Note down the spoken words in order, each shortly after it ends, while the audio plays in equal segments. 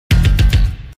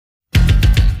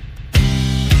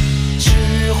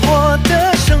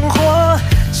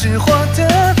吃货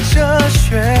的哲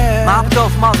学。麻婆豆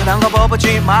腐、冒菜、两个钵钵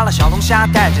鸡、麻辣小龙虾，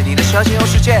带着你的舌尖游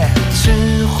世界。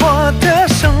吃货的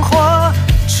生活，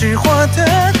吃货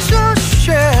的哲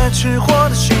学，吃货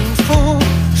的幸福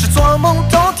是做梦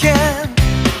都甜。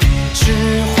吃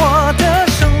货的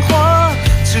生活，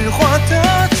吃货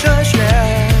的哲学。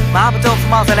麻婆豆腐、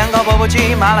冒菜、两个钵钵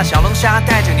鸡、麻辣小龙虾，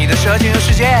带着你的舌尖游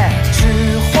世界。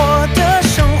吃货的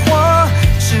生活，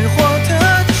吃货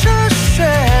的哲学，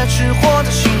吃货的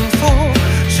幸福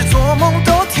是做梦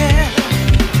都甜。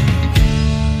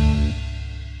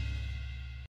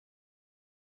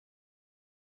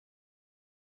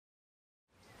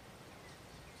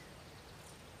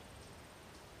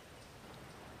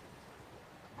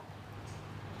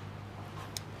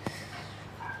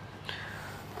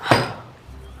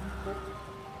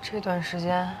这段时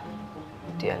间，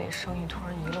店里生意突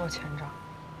然一落千丈，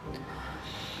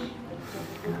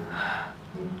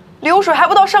流水还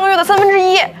不到上个月的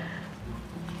1/3，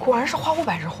果然是花无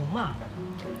百日红啊！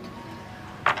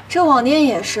这往年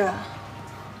也是，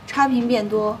差评变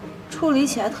多，处理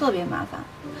起来特别麻烦，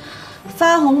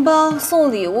发红包、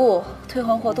送礼物、退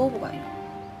换货都不管用。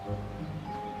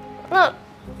那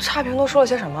差评都说了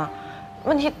些什么？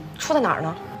问题出在哪儿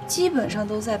呢？基本上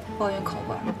都在抱怨口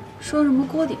味，说什么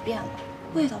锅底变了，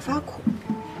味道发苦。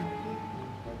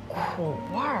苦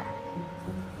味儿？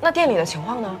那店里的情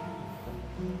况呢？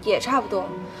也差不多，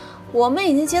我们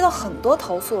已经接到很多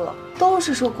投诉了，都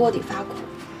是说锅底发苦，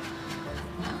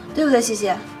对不对，西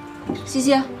西？西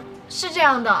西，是这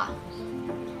样的。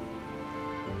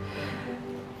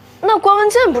那关文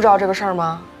剑不知道这个事儿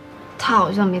吗？他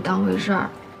好像没当回事儿。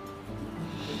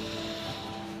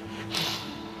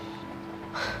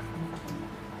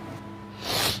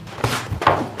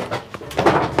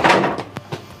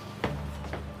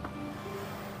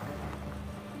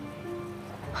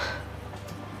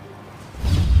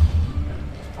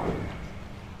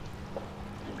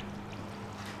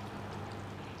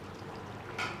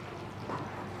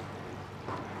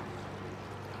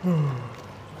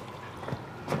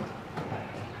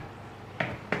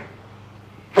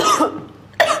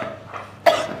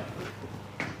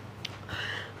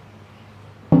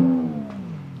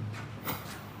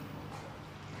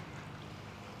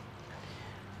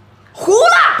糊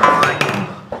了！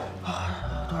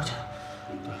多少钱？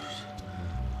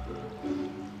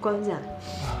关文剑，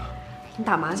你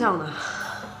打麻将呢？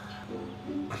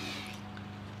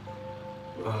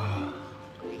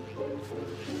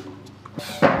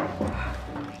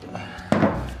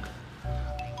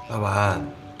老板，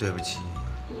对不起，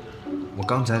我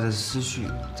刚才的思绪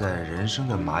在人生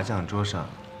的麻将桌上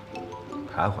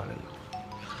徘徊了一会儿，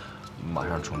马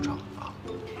上重唱啊！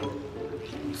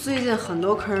最近很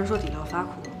多客人说底料发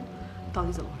苦，到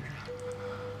底怎么回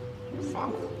事？发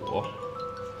苦？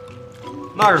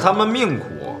那是他们命苦，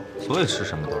所以吃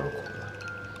什么都是苦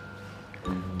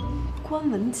的。关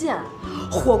文剑，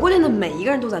火锅店的每一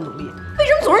个人都在努力，为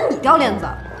什么总是你掉链子？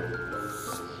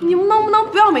你们能不能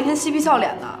不要每天嬉皮笑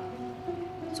脸的，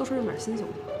做出这么点心行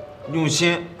吗？用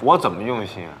心？我怎么用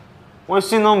心？我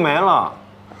心都没了。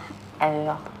哎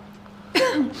呀，哎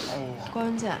呀，关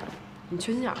文剑，你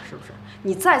缺心眼是不是？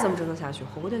你再这么折腾下去，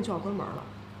火锅店就要关门了。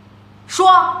说，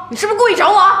你是不是故意整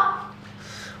我？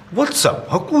我怎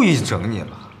么故意整你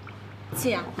了？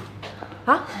静雅，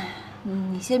啊？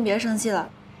你先别生气了，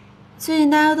最近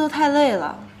大家都太累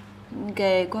了，你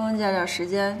给关文剑点时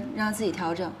间，让他自己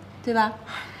调整，对吧？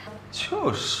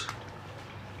就是，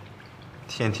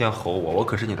天天吼我，我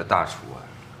可是你的大厨啊！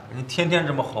你天天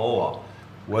这么吼我，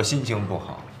我心情不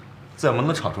好，怎么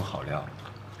能炒出好料？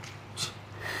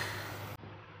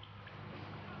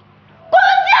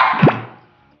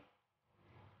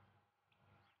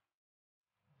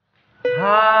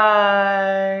嗨。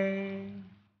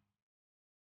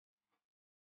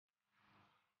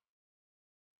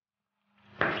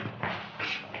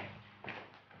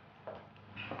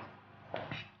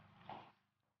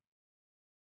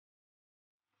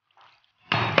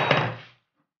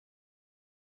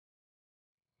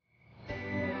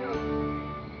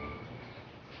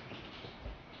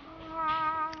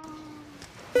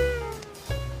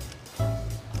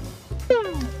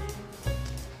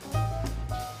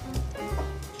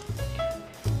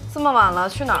这么晚了，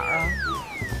去哪儿啊？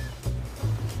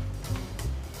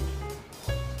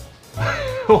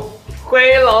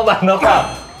回老板的话，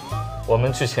我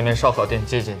们去前面烧烤店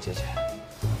接见。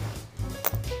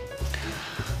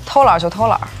偷懒就偷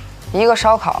懒，一个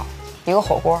烧烤，一个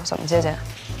火锅，怎么接见？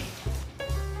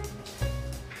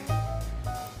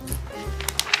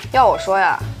要我说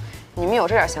呀，你们有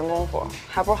这点闲工夫，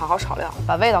还不如好好炒料，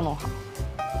把味道弄好。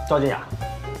赵静雅，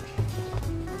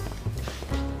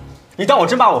你当我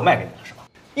真把我卖给你了是吧？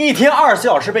一天24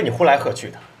小时被你呼来喝去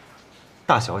的。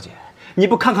大小姐，你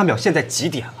不看看表，现在几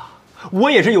点了？我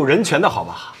也是有人权的，好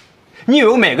吧？你以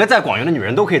为每个在广元的女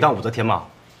人都可以当武则天吗？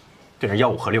对人吆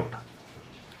五喝六的。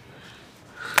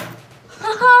哈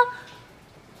哈，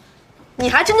你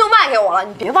还真就卖给我了！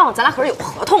你别忘了，咱俩可是有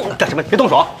合同的。干什么？别动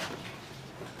手！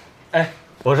哎，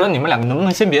我说你们两个能不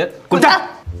能先别滚蛋！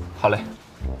好嘞。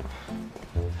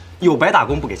有白打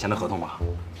工不给钱的合同吗？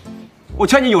我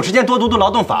劝你有时间多读读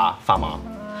劳动法，法盲。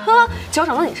呵，脚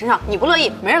长到你身上，你不乐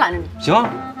意，没人拦着你。行啊，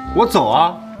我走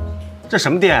啊。这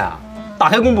什么店啊？打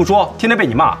开工不说，天天被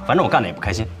你骂，反正我干的也不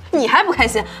开心。你还不开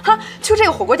心？哈，就这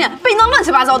个火锅店被弄乱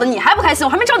七八糟的，你还不开心？我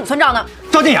还没找你算账呢。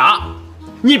赵静雅，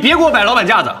你别给我摆老板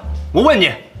架子。我问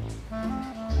你，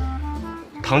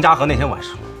唐家河那天晚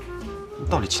上，你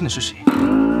到底亲的是谁？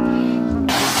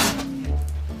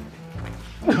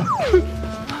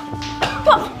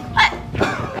不，哎，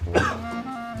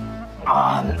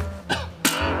啊，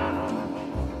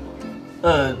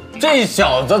这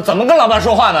小子怎么跟老板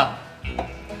说话呢？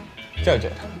这觉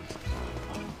得。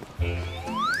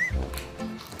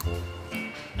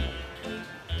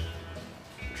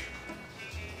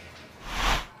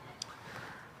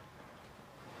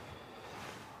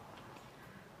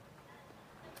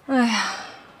哎呀，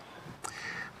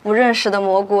不认识的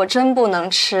蘑菇真不能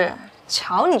吃，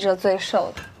瞧你这最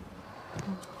瘦的。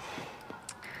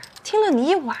听了你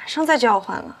一晚上在叫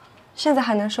唤了，现在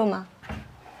还能瘦吗？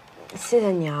谢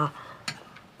谢你啊，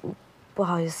不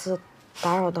好意思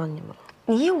打扰到你们了。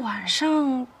你一晚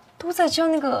上都在叫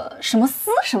那个什么丝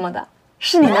什么的，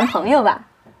是你男朋友吧？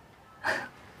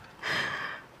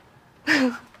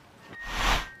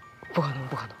不可能，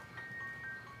不可能！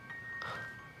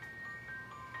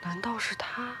难道是他？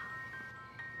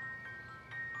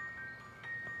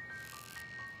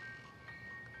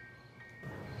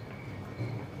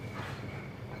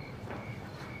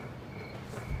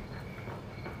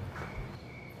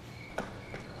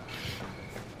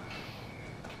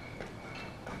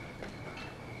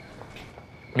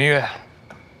明月，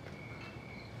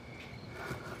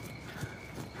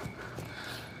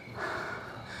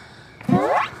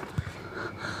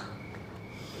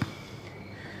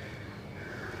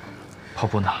跑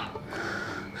步呢？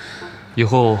以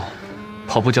后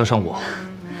跑步叫上我，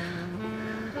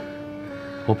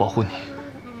我保护你。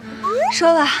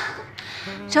说吧，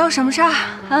找我什么事儿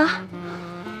啊？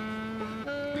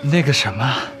那个什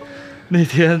么，那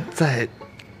天在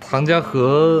唐家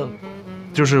河。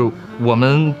就是我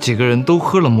们几个人都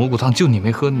喝了蘑菇汤，就你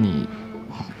没喝，你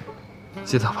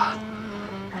记得吧？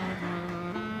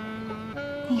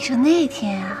你说那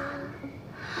天啊，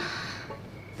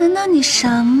难道你什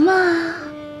么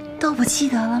都不记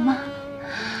得了吗？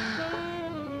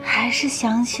还是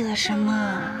想起了什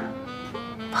么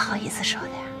不好意思说的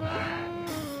呀？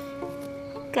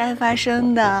该发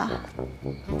生的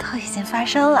都已经发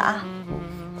生了啊。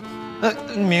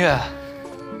明月，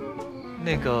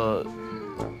那个。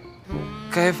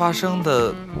该发生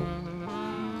的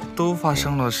都发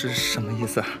生了是什么意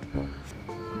思啊？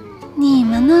你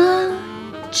们呢，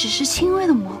只是轻微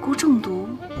的蘑菇中毒，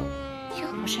又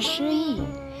不是失忆。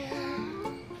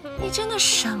你真的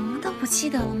什么都不记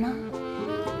得了吗？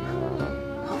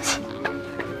我不信。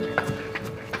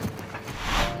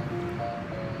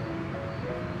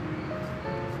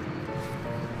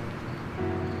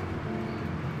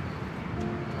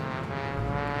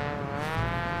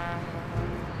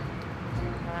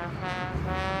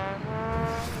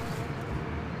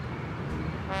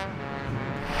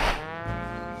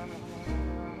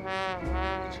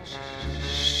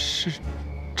是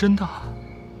真的？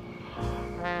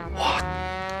哇，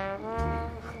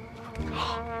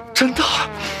真的！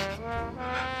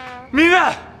明月，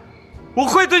我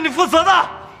会对你负责的。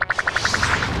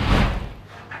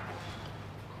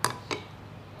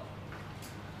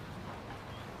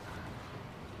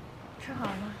吃好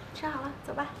了吗？吃好了，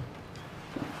走吧。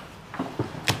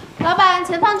老板，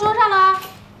钱放桌上了。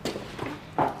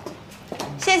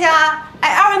谢谢啊！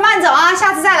哎，二位慢走啊，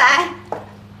下次再来。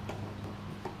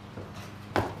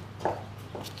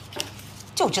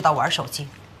就知道玩手机，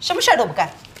什么事儿都不干。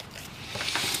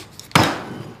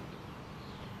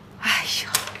哎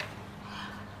呀，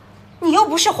你又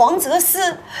不是黄泽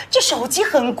思，这手机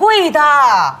很贵的。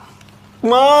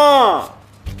妈，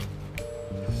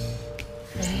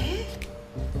哎，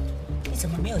你怎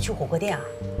么没有去火锅店啊？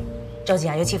赵静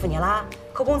雅又欺负你啦？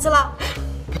扣工资了？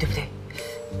不对不对，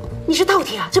你是倒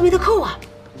贴啊，这没得扣啊。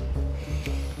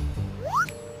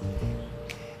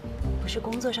不是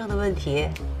工作上的问题。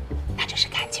那这是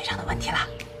感情上的问题了。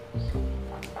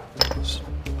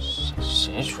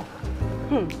谁说？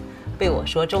被我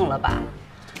说中了吧？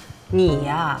你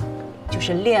呀，就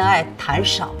是恋爱谈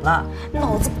少了，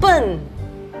脑子笨。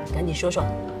赶紧说说，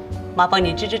妈帮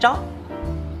你支支招。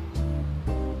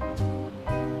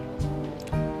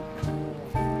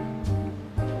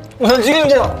我想进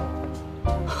去了。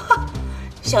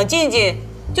想进去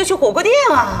就去火锅店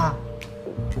啊。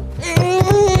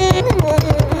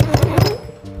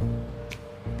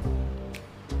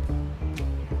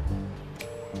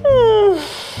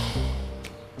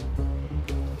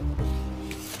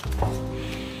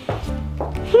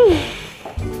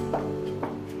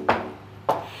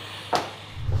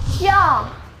哟，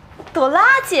朵拉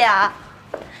姐啊，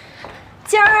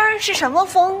今儿是什么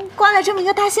风刮来这么一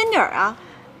个大仙女啊？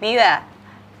明月，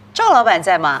赵老板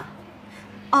在吗？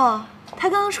哦，他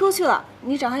刚刚出去了。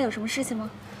你找他有什么事情吗？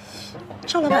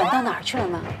赵老板到哪儿去了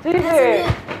呢？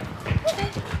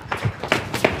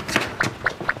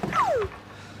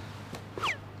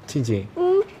静静，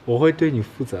我会对你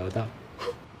负责的。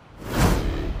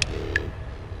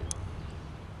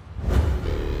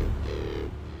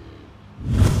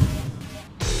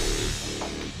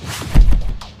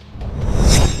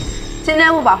今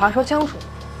天不把话说清楚，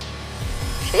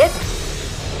谁也别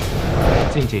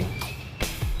想。静静，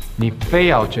你非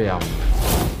要这样吗？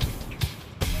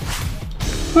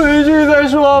回去再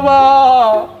说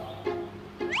吧。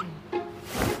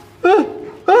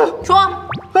说，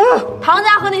唐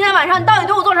家河那天晚上你到底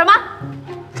对我做什么？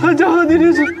唐家河那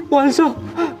天是晚上。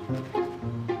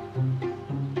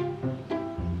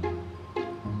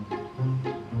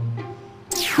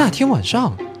那天晚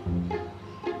上，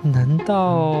难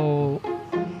道？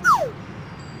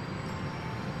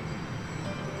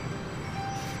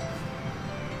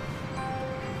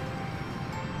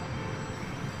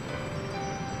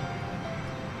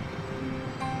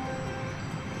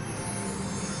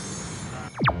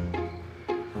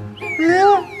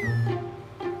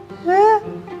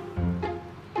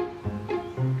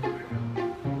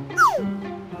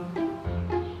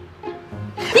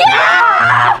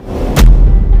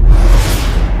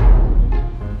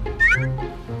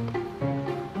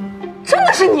真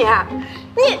的是你，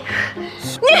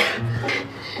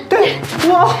对，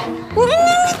我，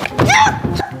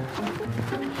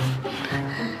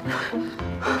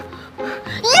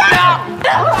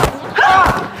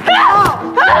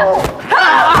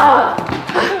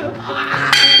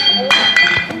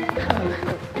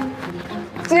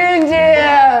静静，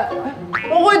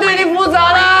我会对你负责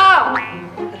的。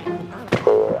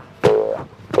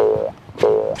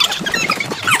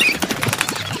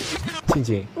静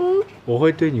静，我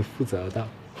会对你负责的。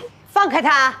放开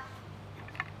他！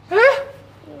哎，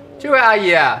这位阿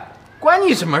姨，关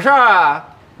你什么事儿啊？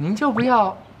您就不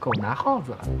要狗拿耗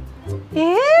子了。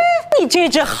咦，你这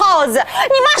只耗子，你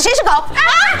骂谁是狗啊？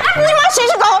你骂谁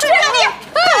是狗？追着你，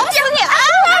打死你啊！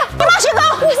你骂谁狗？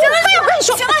行了，我跟你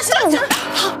说，行了。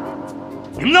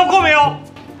你们闹够没有？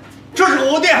这是火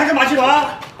锅店还是马戏团？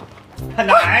他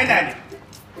奶奶的！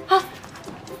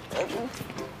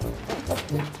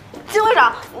金会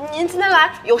长，您今天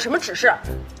来有什么指示？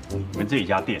你们这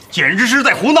家店简直是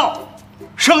在胡闹，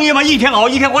生意嘛一天好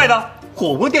一天坏的。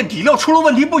火锅店底料出了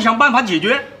问题，不想办法解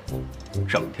决，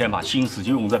整天把心思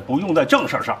就用在不用在正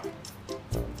事上。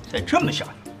再这么下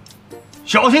去，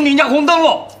小心顶下红灯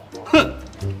笼！哼！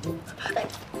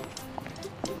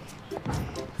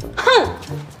哼！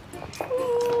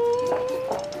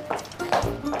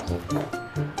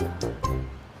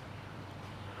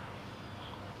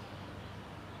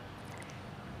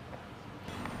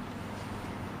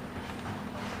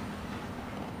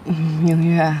明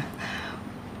月，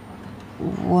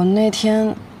我那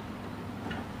天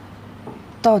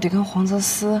到底跟黄泽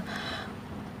思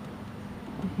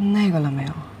那个了没有？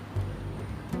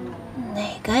哪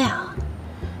个呀？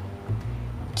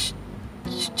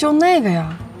就那个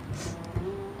呀。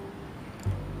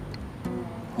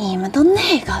你们都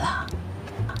那个了？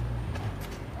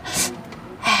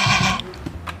哎，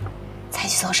采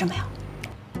取措施没有？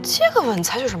接个吻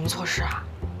采取什么措施啊？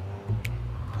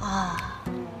啊，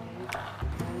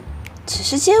只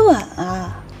是接吻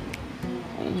啊？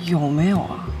有没有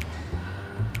啊？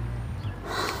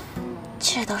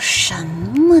这都什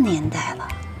么年代了，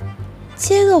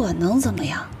接个吻能怎么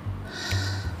样？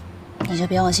你就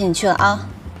别往心里去了啊！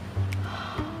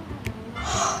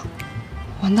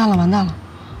完蛋了，完蛋了！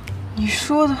你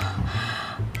说的，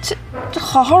这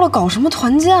好好的搞什么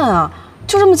团建啊？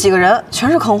就这么几个人，全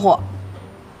是坑货。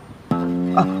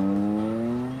啊，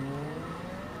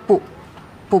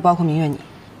不包括明月你。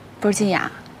不是静雅，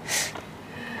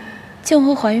静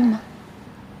文会怀孕吗？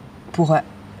不会。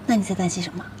那你在担心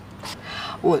什么？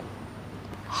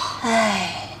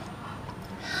哎，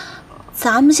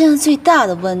咱们现在最大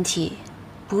的问题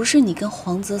不是你跟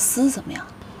黄泽思怎么样，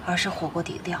而是火锅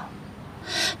底料。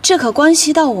这可关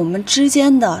系到我们之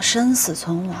间的生死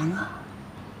存亡啊！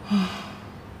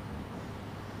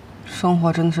生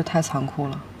活真的是太残酷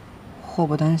了，祸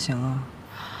不单行啊！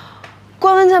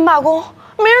关文剑罢工，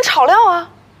没人炒料啊！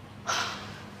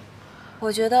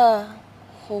我觉得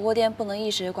火锅店不能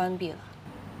一直关闭了，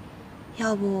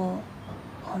要不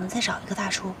我们再找一个大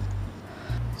厨。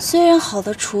虽然好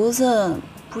的厨子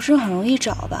不是很容易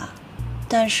找吧，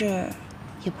但是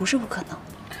也不是不可能。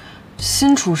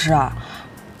新厨师啊，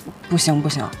不行，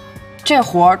这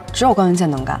活儿只有关文剑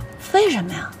能干。为什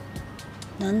么呀？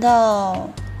难道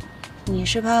你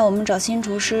是怕我们找新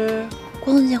厨师，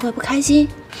关文剑会不开心？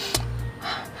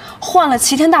换了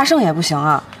齐天大圣也不行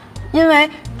啊，因为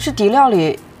这底料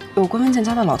里有关文剑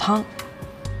家的老汤。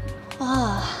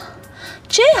啊，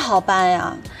这好办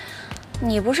呀！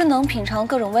你不是能品尝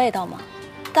各种味道吗？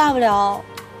大不了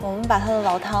我们把他的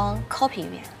老汤 copy 一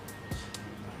遍。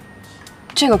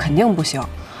这个肯定不行，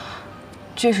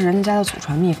这是人家的祖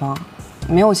传秘方，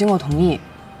没有经过同意，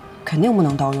肯定不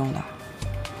能盗用的。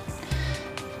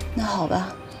那好吧，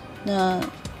那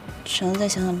只能再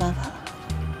想想办法了。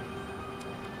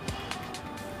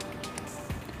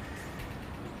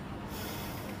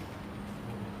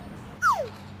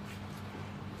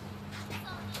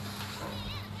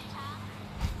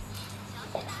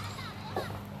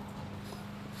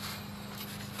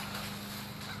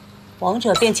王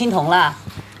者变青铜了。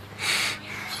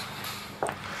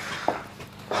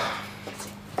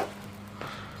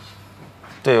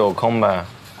队友坑呗。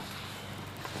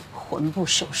魂不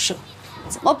守舍，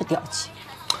怎么不掉级？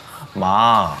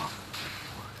妈，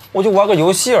我就玩个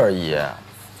游戏而已。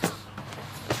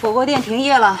火锅店停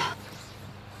业了，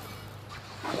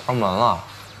关门了。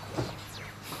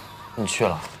你去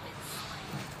了？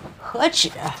何止！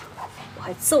我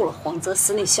还揍了黄泽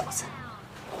思那小子。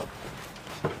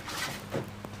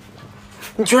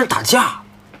你居然打架？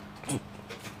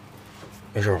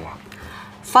没事吧？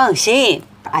放心，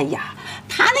哎呀，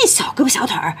他那小胳膊小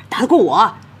腿儿打得过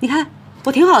我，你看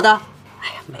我挺好的。哎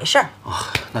呀，没事儿啊，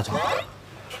那就好。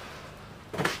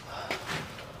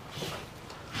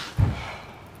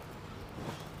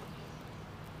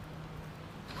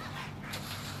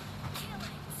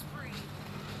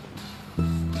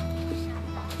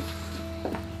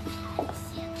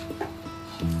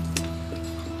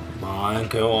妈呀，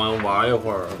给我玩一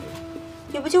会儿。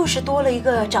你不就是多了一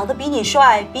个长得比你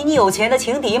帅、比你有钱的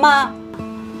情敌吗？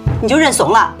你就认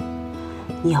怂了？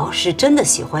你要是真的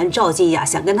喜欢赵静雅，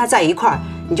想跟他在一块儿，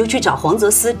你就去找黄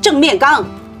泽思正面刚。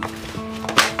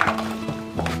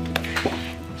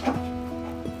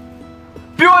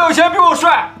比我有钱，比我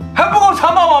帅，还不够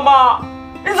残暴吗？妈，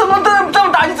你怎么能这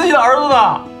么打击自己的儿子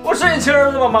呢？我是你亲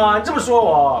儿子吗？妈，你这么说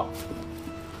我？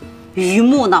榆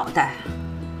木脑袋。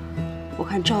我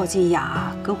看赵静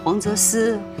雅跟黄泽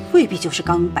思未必就是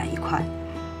钢板一块，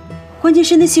关键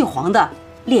是那姓黄的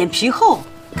脸皮厚，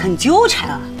肯纠缠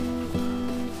啊。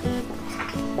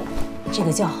这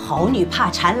个叫好女怕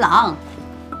缠郎，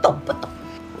懂不懂？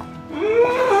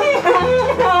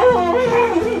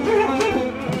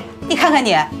你看看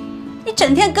你，你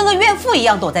整天跟个怨妇一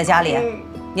样躲在家里，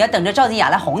你要等着赵静雅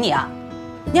来哄你啊？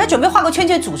你还准备画个圈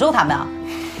圈诅咒他们啊？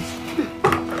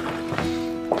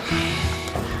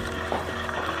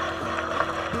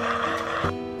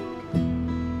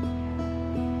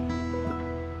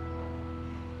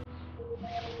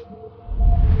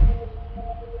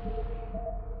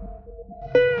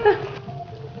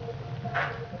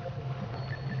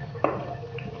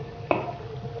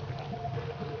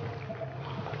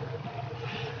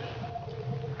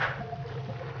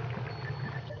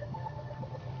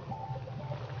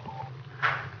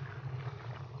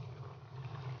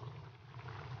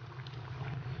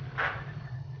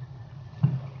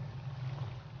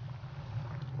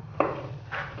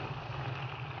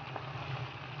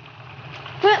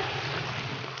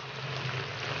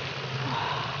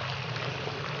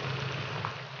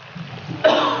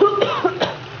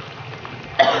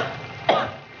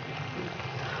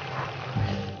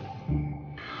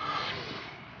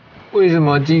为什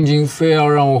么静静非要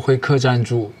让我回客栈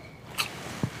住？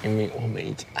明明我们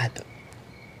已经爱得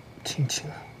亲亲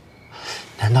了，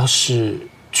难道是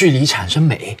距离产生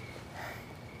美？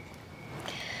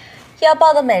要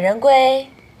抱的美人归，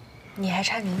你还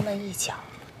差临门一脚。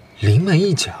临门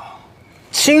一脚，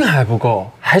亲还不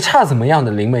够，还差怎么样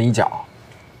的临门一脚？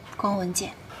光文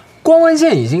剑，光文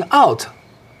剑已经 out，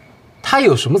 他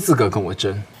有什么资格跟我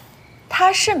争？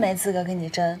他是没资格跟你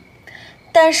争。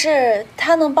但是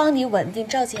他能帮你稳定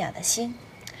赵静雅的心。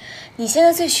你现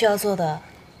在最需要做的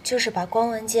就是把光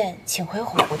文剑请回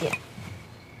火锅店。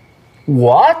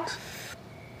 What?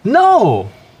 No，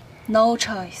 No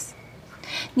choice。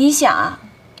你想啊，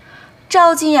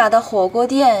赵静雅的火锅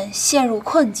店陷入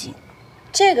困境，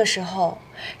这个时候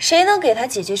谁能给她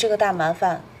解决这个大麻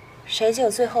烦，谁就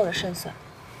有最后的胜算。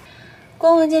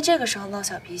关文剑这个时候闹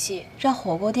小脾气，让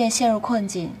火锅店陷入困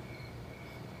境，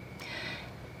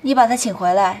你把他请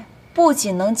回来，不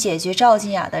仅能解决赵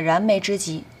静雅的燃眉之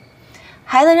急，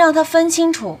还能让他分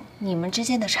清楚你们之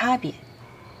间的差别，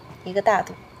一个大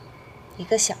度，一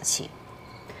个小气。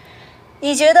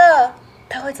你觉得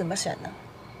他会怎么选呢？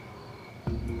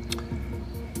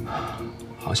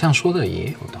好像说的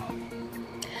也有道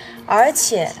理。而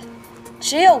且，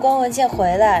只有关文剑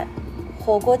回来，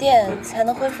火锅店才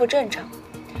能恢复正常。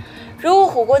如果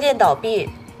火锅店倒闭，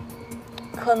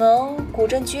可能古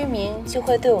镇居民就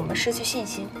会对我们失去信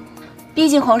心。毕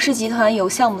竟皇氏集团有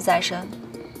项目在身，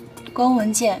关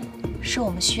文剑是我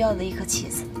们需要的一颗棋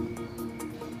子。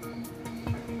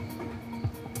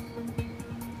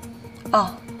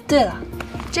哦，对了，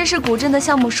这是古镇的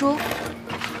项目书。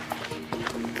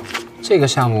这个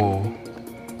项目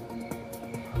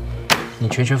你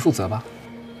全权负责吧。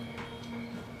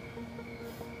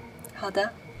好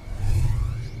的。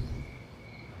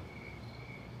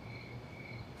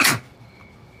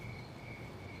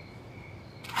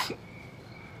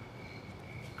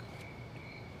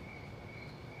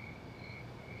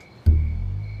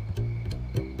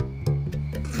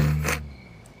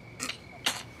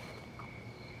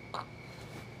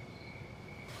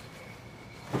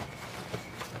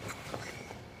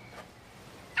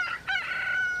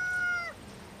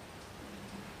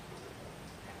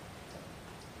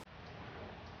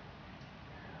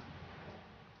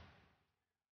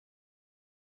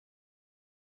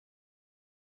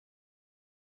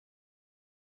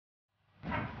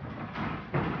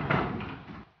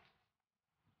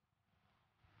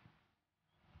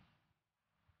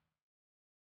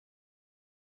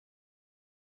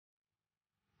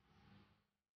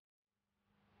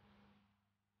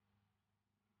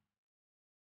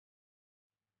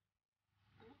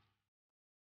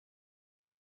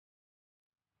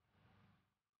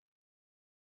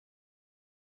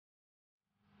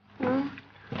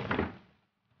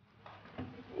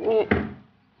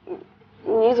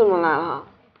你怎么来了？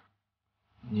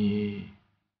你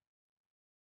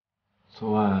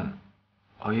昨晚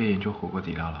熬夜研究火锅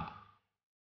底料了？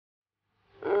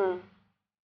嗯。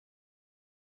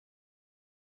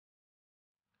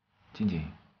静静。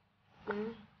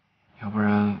要不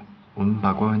然我们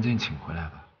把关文剑请回来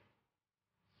吧。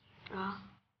啊。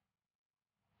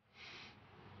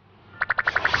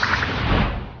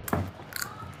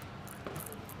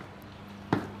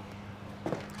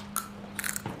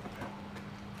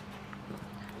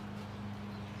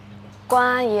关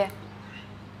阿姨，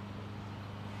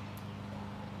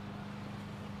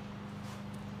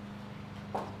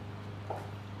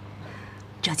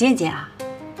找健健啊，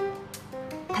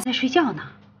他在睡觉呢。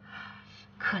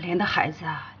可怜的孩子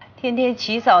啊，天天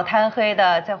起早贪黑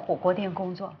的在火锅店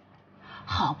工作，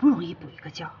好不容易补一个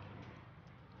觉。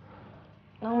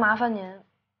能麻烦您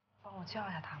帮我叫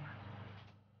一下他吗？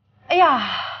哎呀，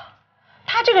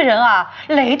他这个人啊，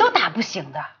雷都打不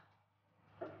醒的。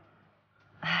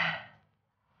哎。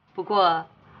不过，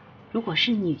如果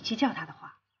是你去叫他的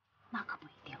话，那可不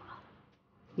一定了。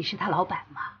你是他老板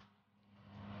嘛。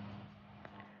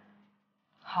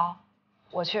好，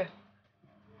我去。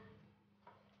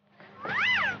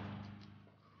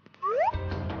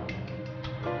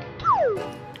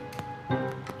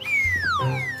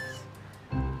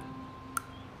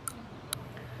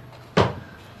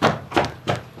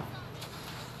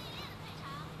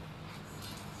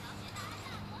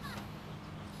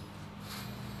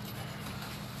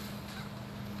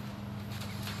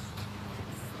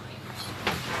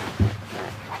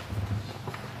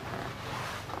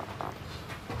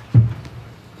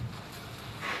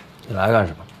你来干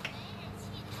什么？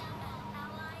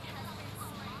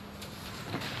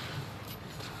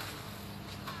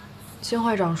金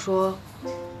会长说，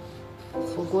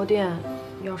火锅店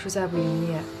要是再不营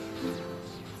业，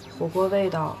火锅味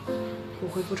道不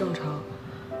恢复正常，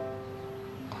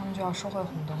他们就要收回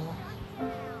红灯了。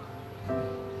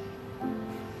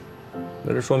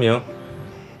那这说明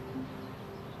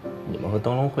你们和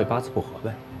灯笼会八字不合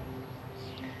呗？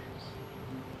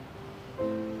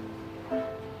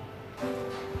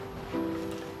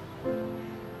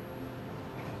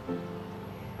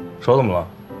手怎么了？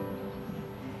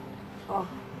哦，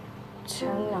前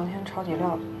2天炒底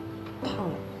料烫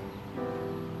了。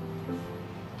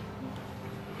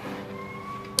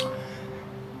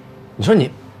你说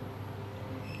你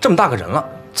这么大个人了，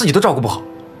自己都照顾不好，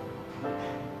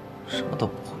什么都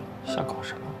不会，瞎搞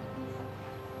什么？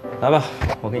来吧，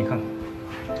我给你看看。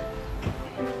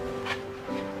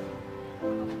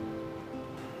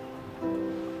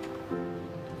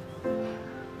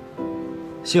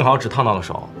幸好只烫到了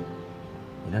手，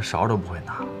你连勺都不会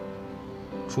拿。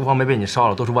厨房没被你烧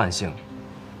了，都是万幸。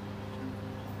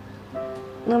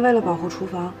那为了保护厨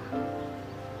房，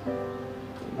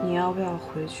你要不要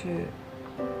回去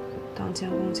当监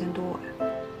工监督我呀？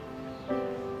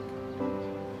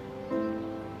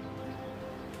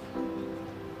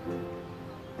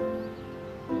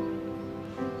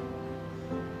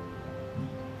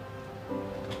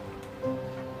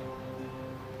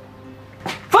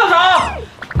放手！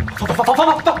放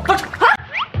手！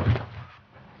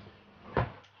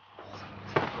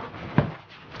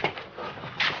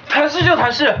谈事就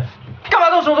谈事，干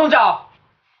嘛动手动脚？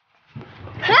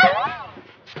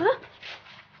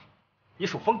你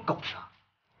属疯狗呢！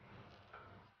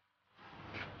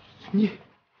你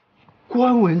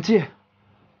关文剑，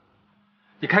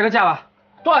你开个价吧，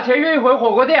多少钱愿意回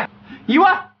火锅店？1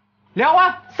万、2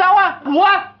万、3万、5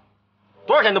万，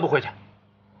多少钱都不回去。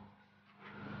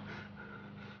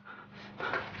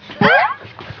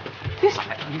你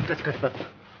赶紧奔！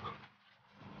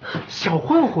小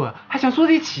混混还想坐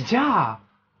地起价啊？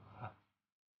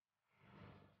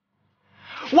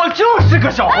我就是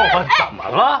个小混混，怎么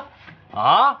了？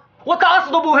啊！我打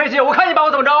死都不回去，我看你把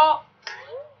我怎么着？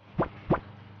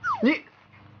你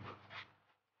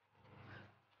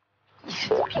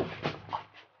神经病！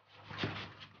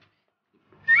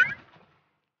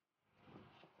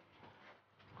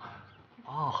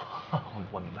哦，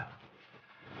我明白了，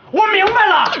我明白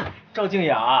了，赵静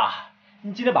雅，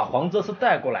你今天把黄泽思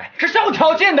带过来是上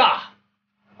条件的，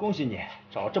恭喜你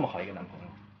找了这么好一个男朋友。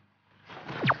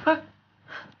哎。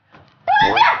你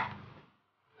有病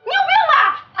吧？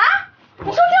啊！你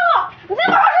说清楚，你今天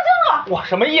马上说清楚。我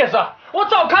什么意思？我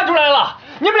早看出来了，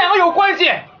你们两个有关系，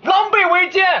狼狈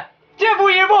为奸，奸夫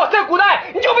淫妇，在古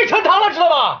代你就被沉塘了，知道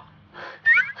吗？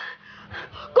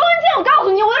关文剑，我告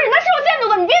诉你，我的人他是有限度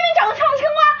的，你别长得像青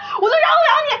蛙，我就饶不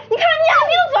了你。你看你眼睛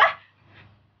闭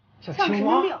嘴，像青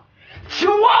蛙？青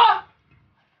蛙？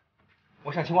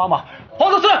我像青蛙吗？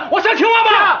黄泽思，我像青蛙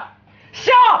吗？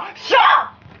像。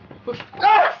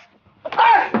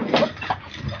哎！你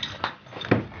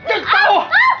打我！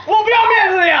我不要面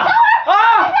子的呀！啊！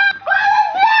关文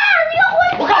剑，你个混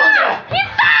蛋！我告诉你，你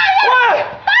大爷！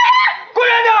滚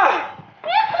远点！你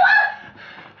滚！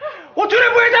我绝对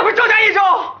不会再回赵家一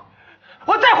招，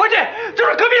我再回去就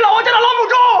是隔壁老王家的老母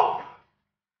猪。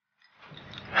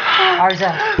儿子，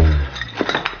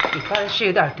你饭是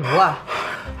有点毒啊。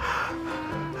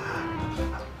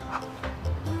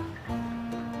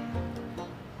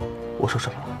我说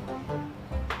什么了？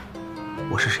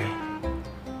我是谁？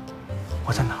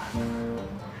我在哪儿？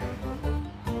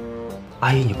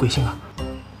阿姨，你贵姓啊？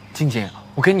静静，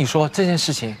我跟你说这件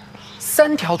事情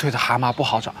，3条腿的蛤蟆不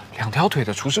好找，2条腿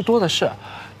的厨师多的是。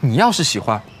你要是喜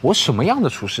欢，我什么样的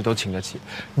厨师都请得起；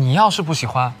你要是不喜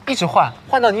欢，一直换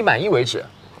到你满意为止。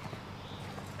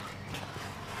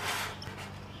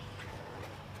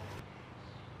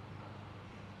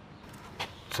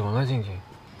怎么了，静静？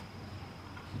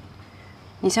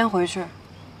你先回去，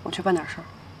我去办点事儿。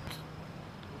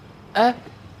哎，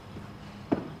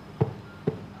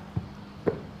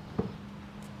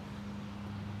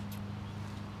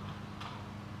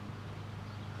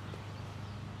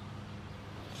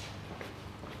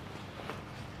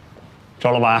赵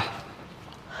老板，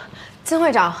金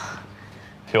会长，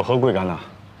有何贵干呢？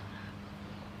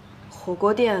火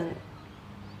锅店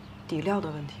底料的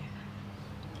问题，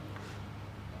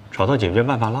找到解决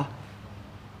办法了？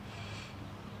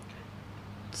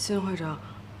金会长，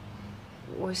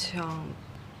我想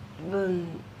问，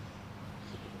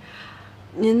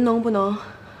您能不能，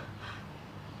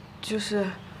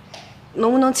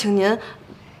能不能请您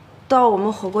到我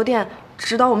们火锅店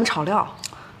指导我们炒料？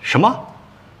什么？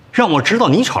让我指导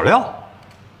你炒料？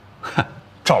哼，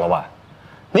赵老板，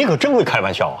你可真会开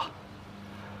玩笑啊！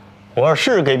我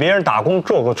是给别人打工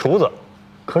做个厨子，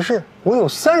可是我有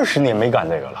30年没干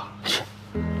这个了。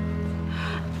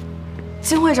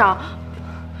金会长。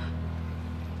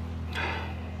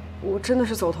我真的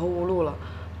是走投无路了，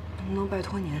能不能拜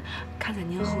托您，看在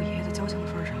您和我爷爷的交情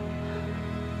的份上？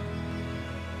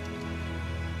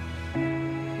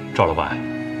赵老板，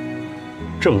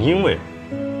正因为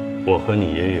我和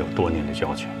你爷爷有多年的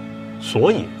交情，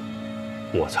所以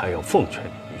我才要奉劝你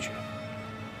一句：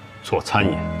做餐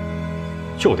饮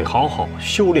就得好好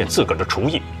修炼自个儿的厨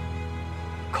艺，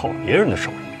靠别人的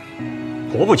手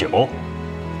艺活不久。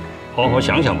好好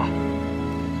想想吧。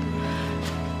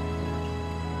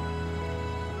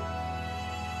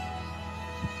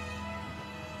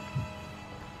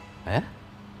哎，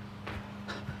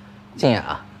静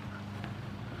雅，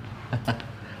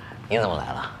你怎么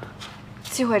来了？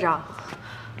季会长，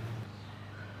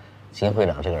金会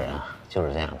长这个人啊，就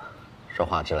是这样的，说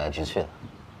话直来直去的，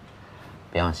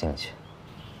别往心里去。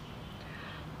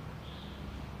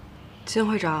金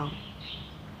会长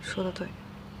说的对，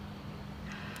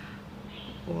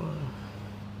我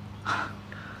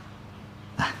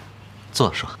坐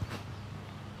着说。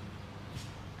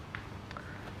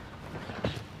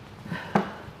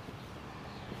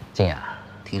静雅，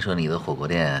听说你的火锅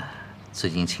店最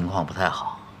近情况不太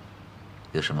好，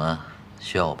有什么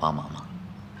需要我帮忙吗？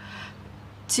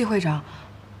季会长，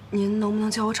您能不能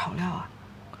教我炒料啊？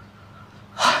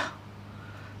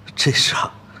这事儿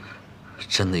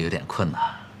真的有点困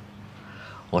难。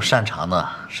我擅长的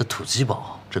是土鸡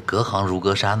煲，这隔行如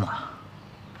隔山呐。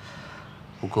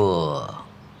不过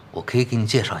我可以给你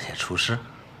介绍一些厨师，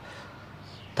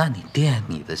但你店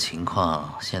里的情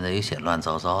况现在有些乱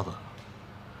糟糟的，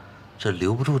这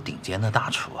留不住顶尖的大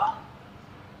厨啊，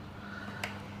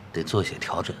得做一些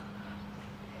调整。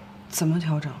怎么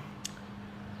调整？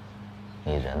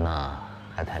你人呢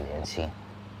还太年轻，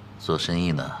做生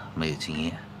意呢没有经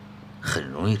验，很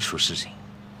容易出事情。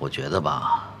我觉得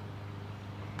吧，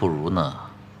不如呢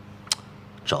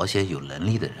找一些有能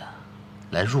力的人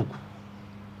来入股，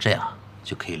这样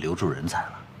就可以留住人才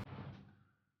了。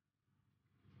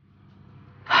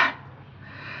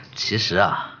其实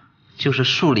啊，就是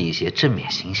树立一些正面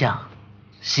形象，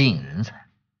吸引人才。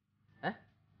哎，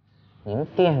你们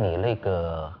店里那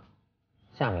个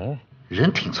夏明月，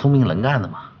人挺聪明能干的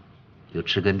嘛，有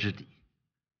知根知底。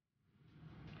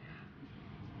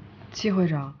季会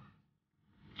长，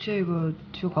这个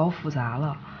就搞复杂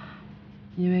了，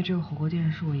因为这个火锅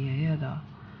店是我爷爷的，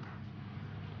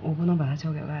我不能把它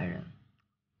交给外人。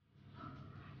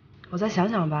我再想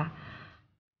想吧，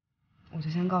我就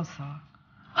先告辞了。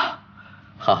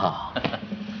好好，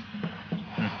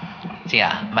静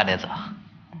雅，慢点走，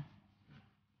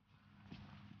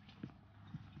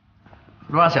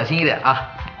路上小心一点啊。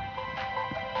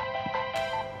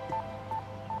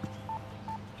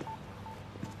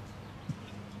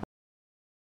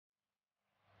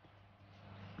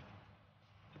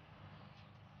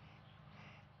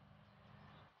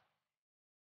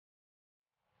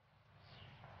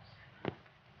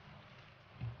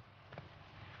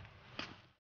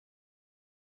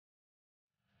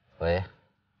喂，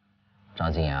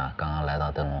张静雅刚刚来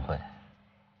到灯笼会，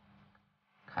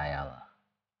看样子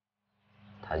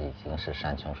她已经是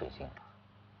山穷水尽了。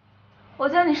我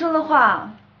叫你说的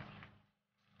话，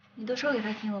你都说给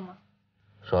他听了吗？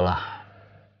说了，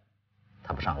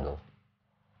她不上钩。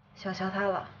小瞧他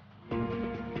了，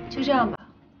就这样吧，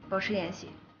保持联系。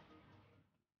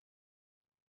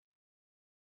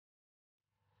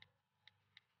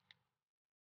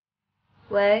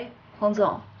喂，洪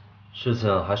总。事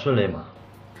情还顺利吗？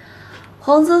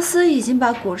黄泽思已经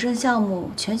把古镇项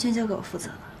目全权交给我负责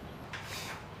了。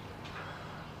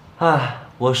哎，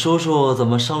我叔叔怎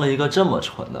么生了一个这么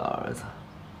蠢的儿子？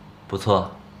不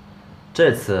错，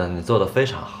这次你做得非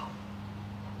常好。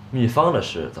秘方的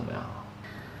事怎么样了？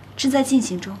正在进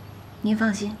行中，您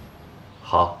放心。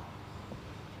好，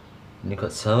你可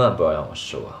千万不要让我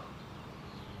失望。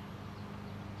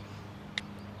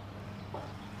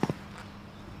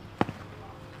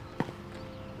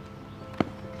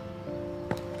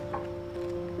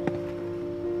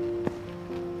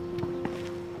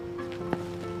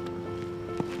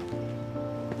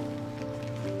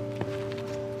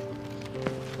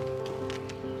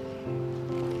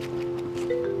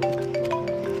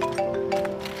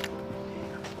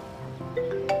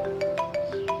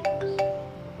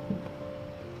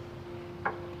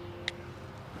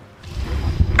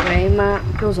喂，妈，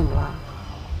又怎么了？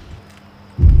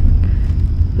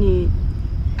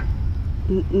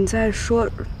你再说，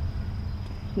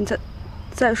你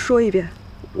再说一遍，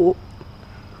我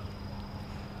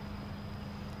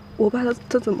爸他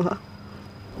怎么了？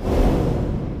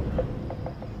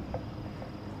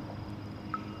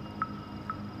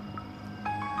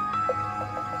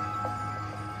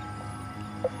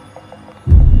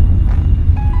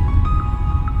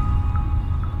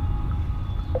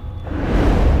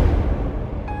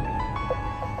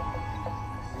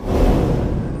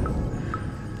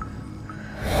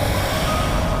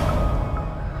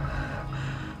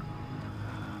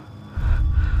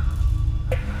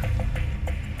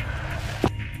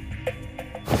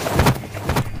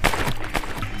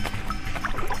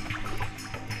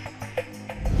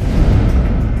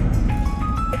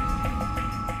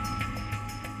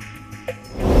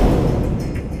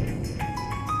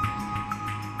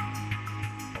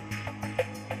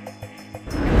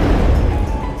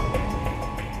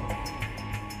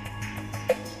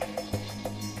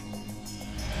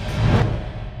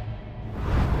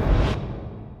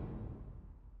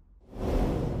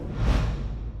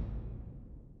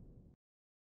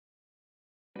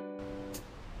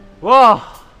哇，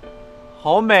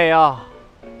好美啊！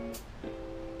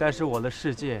但是我的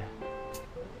世界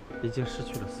已经失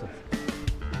去了色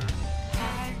彩。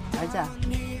儿子，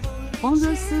黄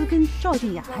泽思跟赵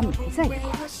静雅还没在一块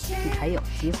儿，你还有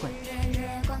机会。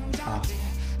啊。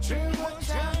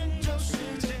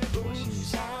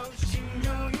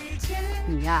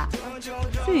你呀，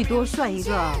最多算一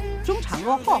个中场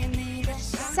落后，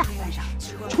下半场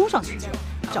冲上去，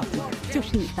赵静雅就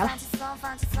是你的了。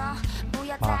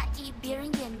妈，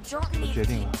我决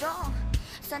定了，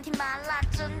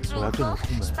我要对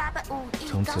你出门，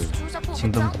从此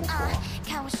青灯古佛，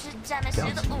了解你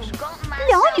什么？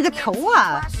了你个头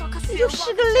啊！你就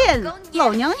是个恋，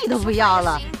老娘你都不要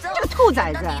了，这个兔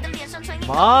崽子！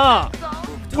妈，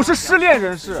我是失恋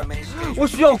人士，我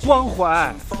需要关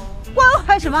怀。关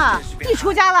怀什么？你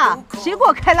出家了，谁给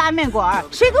我开拉面馆？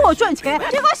谁给我赚钱？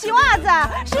谁给我洗袜子？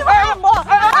谁给我按摩？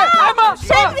妈，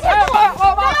谁每天给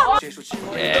我？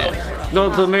老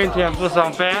子每天不上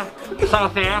班，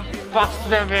上山把时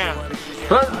间饭。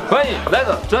欢迎来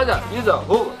到专家一招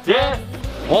火锅店，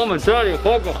我们这里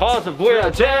火锅好吃不要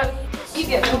钱，一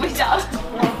点都不像。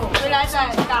回来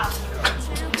再打。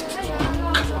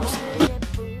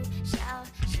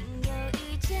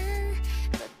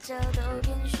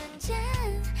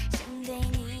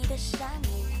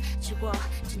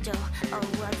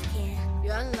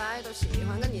原来都喜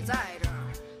欢跟你在这儿，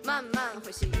慢慢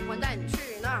会喜欢带你去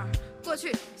那儿。过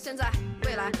去、现在、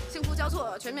未来，幸福交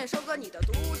错，全面收割你的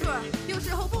独特。有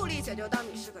时候不理解，就当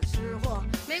你是个吃货，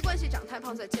没关系，长太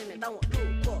胖再见面，当我路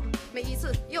过。每一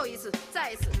次又一次，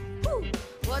再一次，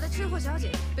我的吃货小姐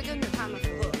会跟着他们附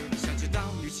和。想知道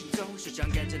旅行中时常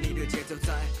跟着你的节奏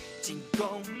在进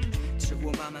攻，吃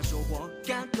货慢慢收获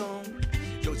感动，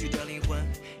有趣的灵魂，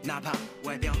哪怕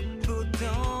外表不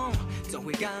同，总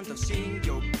会感到心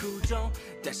有苦衷。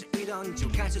但是遇到你就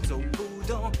开始走不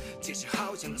动，其实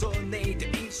好想做你的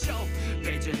英雄，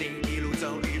陪着你一路走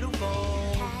一路疯。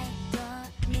太多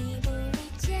你不理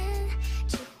解，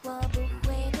吃货不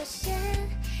会妥协，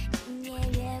今夜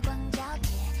月光皎洁，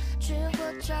吃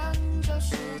货拯救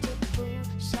世界，不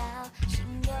小心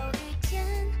又遇见，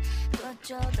多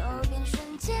久都变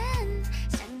瞬间，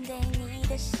想对你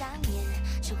的想念，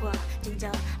吃货拯救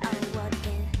我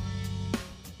天。